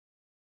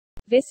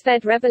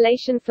VisFed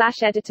Revelation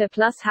Flash Editor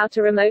Plus How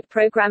to Remote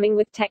Programming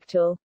with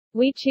Techtool.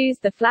 We choose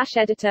the Flash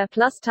Editor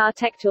Plus tar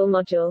Techtool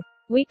module.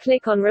 We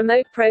click on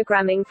Remote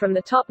Programming from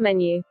the top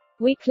menu.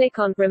 We click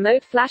on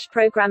Remote Flash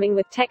Programming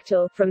with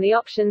Techtool from the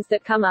options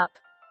that come up.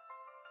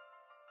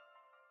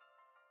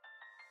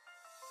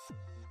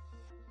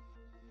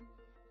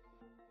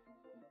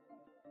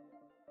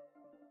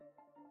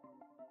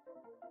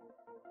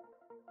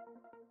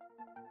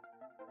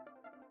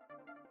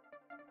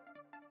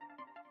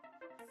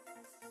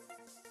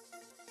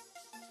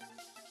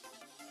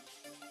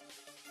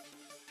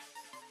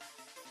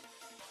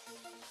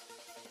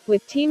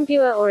 With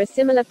Teamviewer or a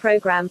similar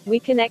program, we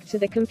connect to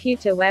the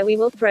computer where we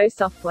will throw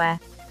software.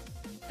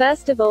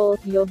 First of all,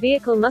 your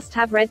vehicle must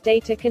have red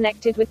data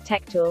connected with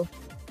Techtool.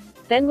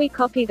 Then we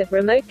copy the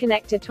Remote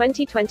Connector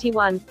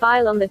 2021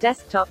 file on the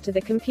desktop to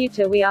the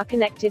computer we are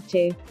connected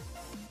to.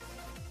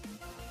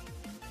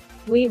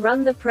 We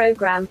run the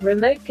program,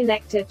 Remote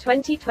Connector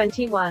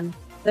 2021.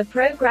 The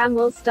program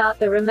will start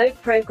the remote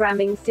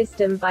programming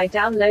system by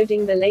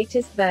downloading the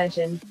latest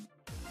version.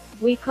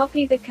 We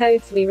copy the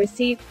codes we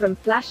received from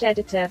Flash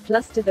Editor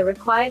Plus to the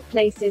required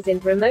places in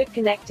Remote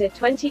Connector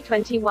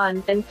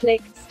 2021, and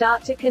click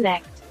Start to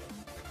connect.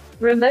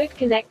 Remote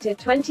Connector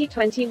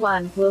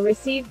 2021 will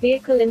receive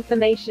vehicle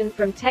information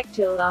from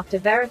Techtool after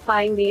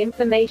verifying the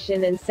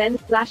information and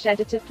send Flash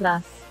Editor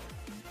Plus.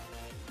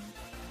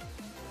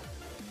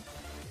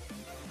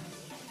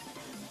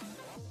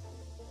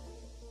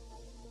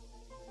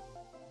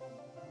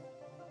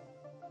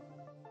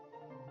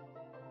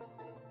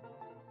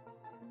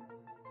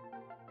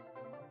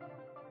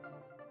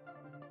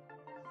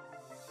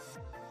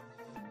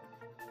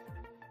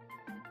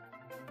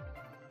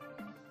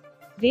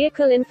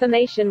 Vehicle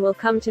information will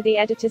come to the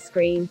editor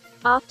screen.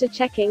 After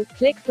checking,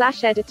 click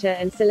Flash Editor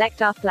and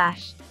select our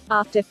flash.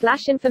 After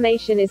flash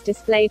information is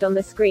displayed on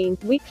the screen,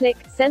 we click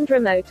Send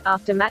Remote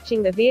after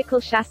matching the vehicle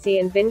chassis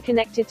and VIN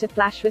connected to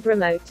flash with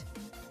remote.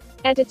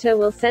 Editor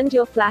will send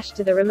your flash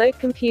to the remote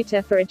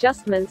computer for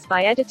adjustments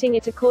by editing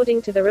it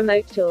according to the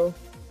remote tool.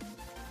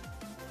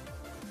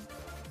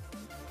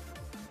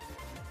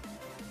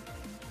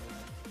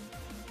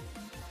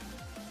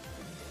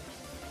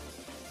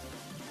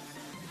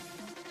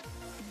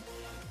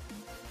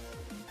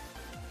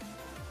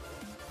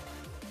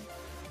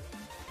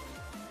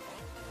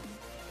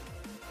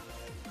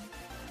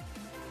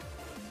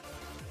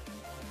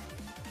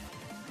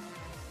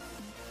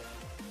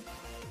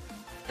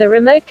 The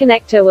remote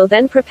connector will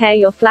then prepare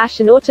your flash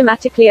and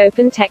automatically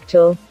open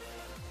Techtool.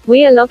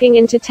 We are logging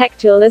into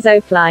Techtool as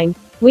offline.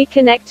 We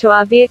connect to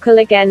our vehicle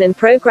again and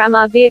program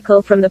our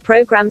vehicle from the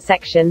Program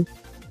section.